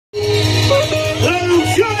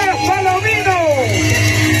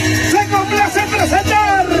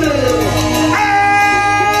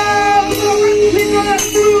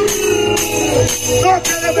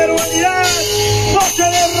peruanidad, noche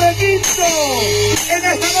de requinto, en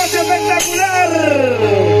esta noche espectacular.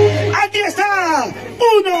 Aquí está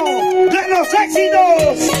uno de los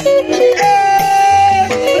éxitos,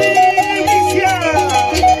 primicia,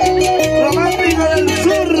 Romantico del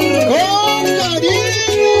Sur,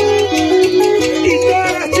 y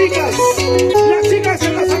todas las chicas que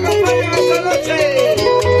nos acompañan esta noche.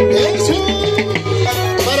 Eso,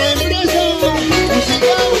 para empresa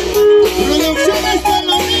musical, producciones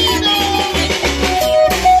Palomino,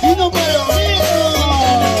 vino Palomino.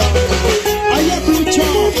 Ayacucho,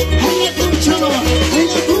 Ayacucho,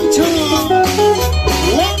 Ayacucho,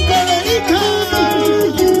 Blanca América.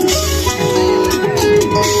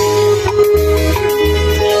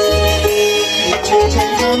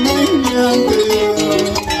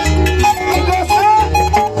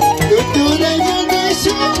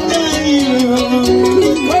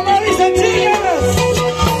 ¿Cómo dicen, chicas?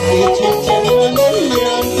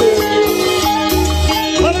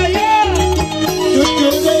 ¡Por allá!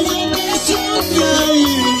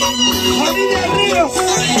 ¡Familia Ríos!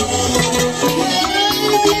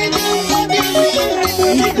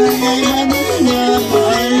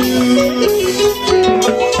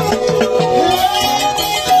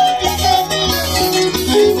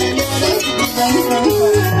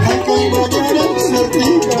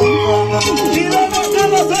 ¡Y vamos a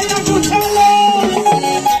los ayacuchanos!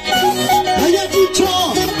 Ayacucho,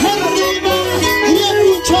 arriba,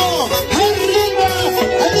 Ayacucho, arriba,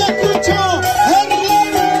 Ayacucho,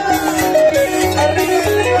 arriba. ¡Arriba, arriba,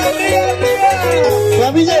 arriba, arriba!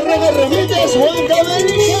 Familia Roja Ramírez, Juan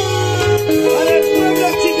Cabello. ¡Para el pueblo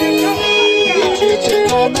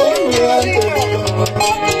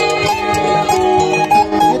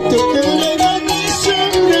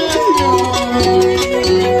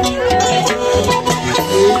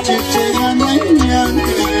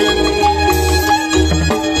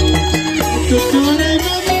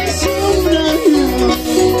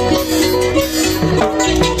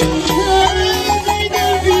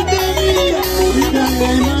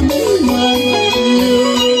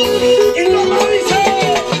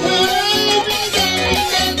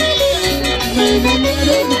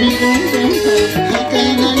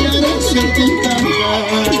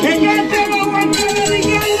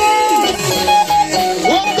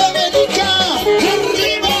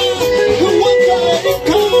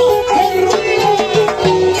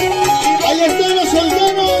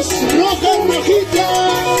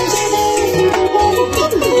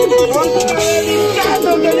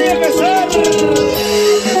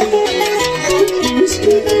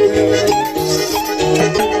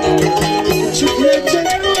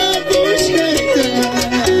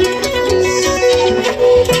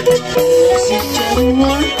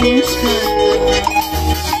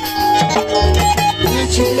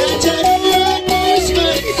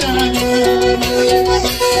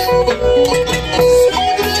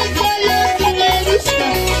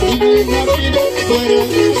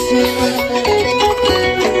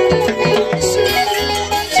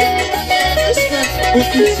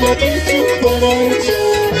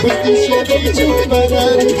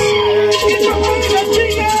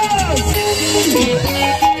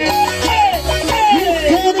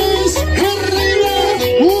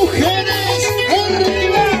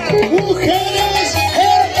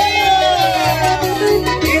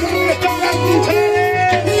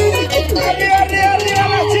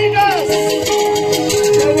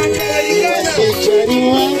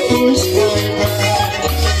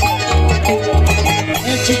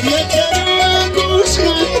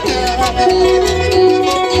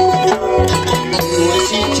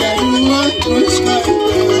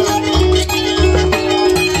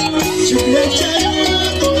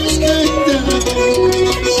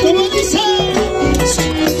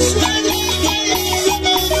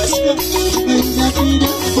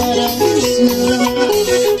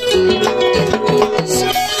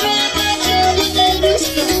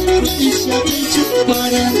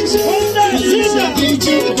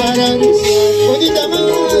Bonita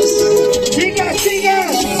más. Chicas,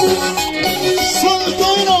 chicas.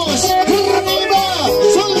 Solteros, arriba.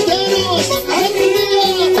 Solteros, arriba.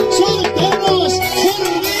 Solteros, arriba.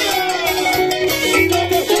 Y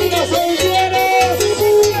vamos con los solteros.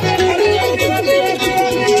 Arriba, arriba, arriba, arriba, ¿cómo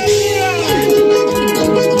dice?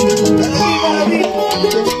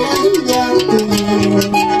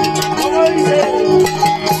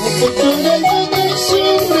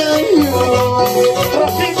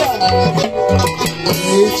 Rosita.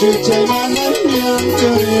 Ichucha y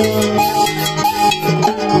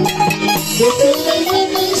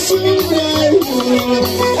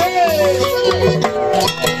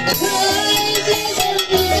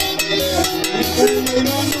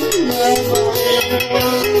Totora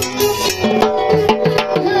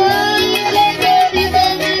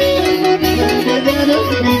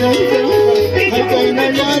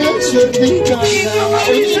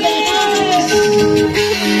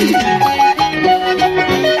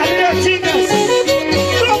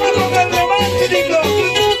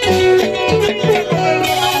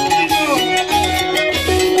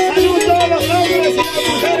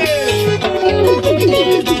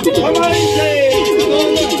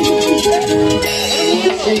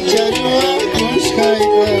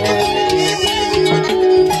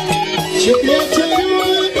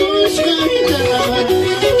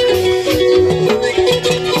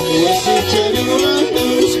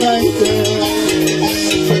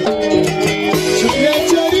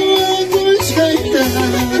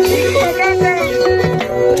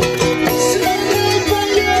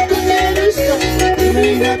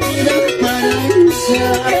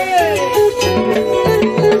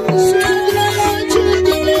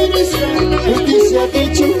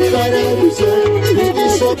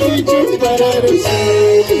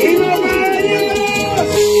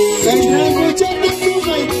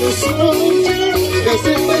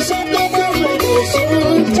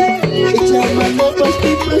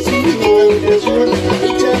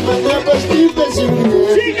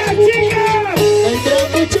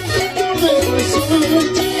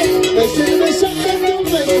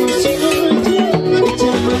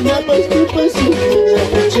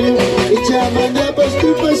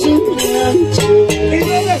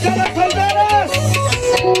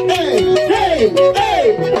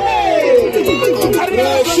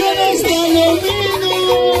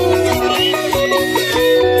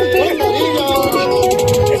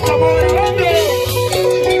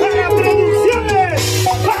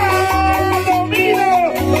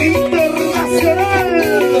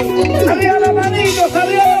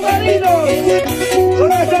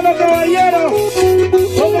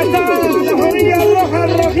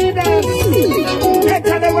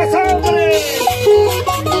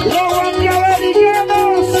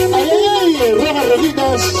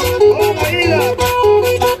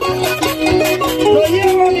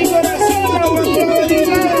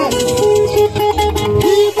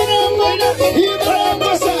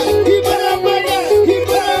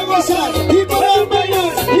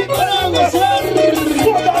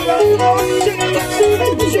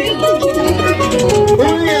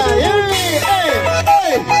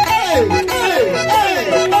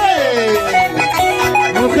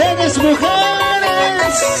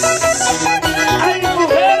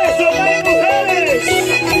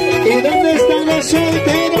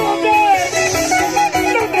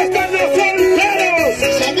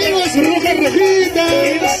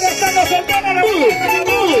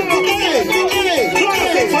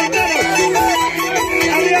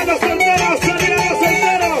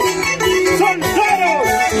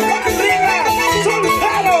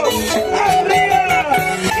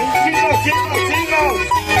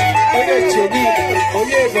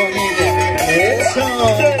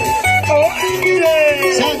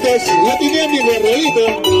Ya tenía mi guerrerito.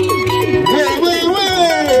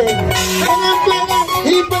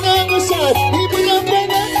 Y para gozar, y para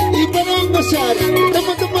pegar, y para gozar.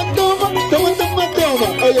 Toma, toma, toma, toma, toma, toma.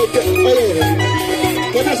 Oye,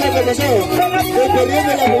 ¿qué pasó? Estoy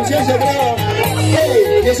perdiendo la conciencia, creo. Ey,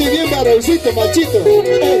 yo soy bien varoncito, machito.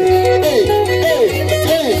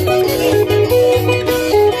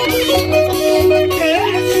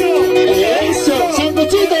 Eso,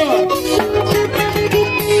 sanduchito.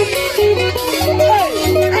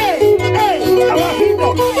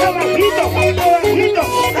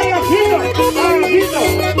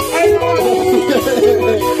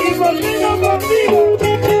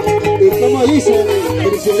 ¿Y cómo dice el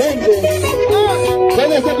presidente?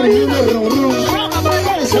 ¿Dónde está presidente Rum Rum?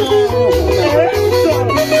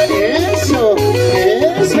 Eso.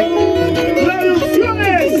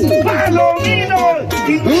 Producciones Palominos.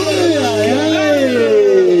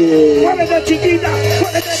 Muévete, chiquita.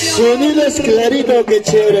 Sonido es clarito, qué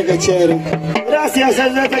chévere. Gracias,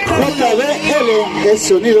 el JBL, es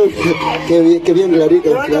sonido que bien clarito,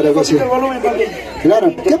 claro que sí.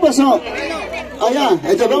 Claro, ¿qué pasó? Allá,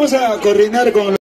 entonces vamos a coordinar con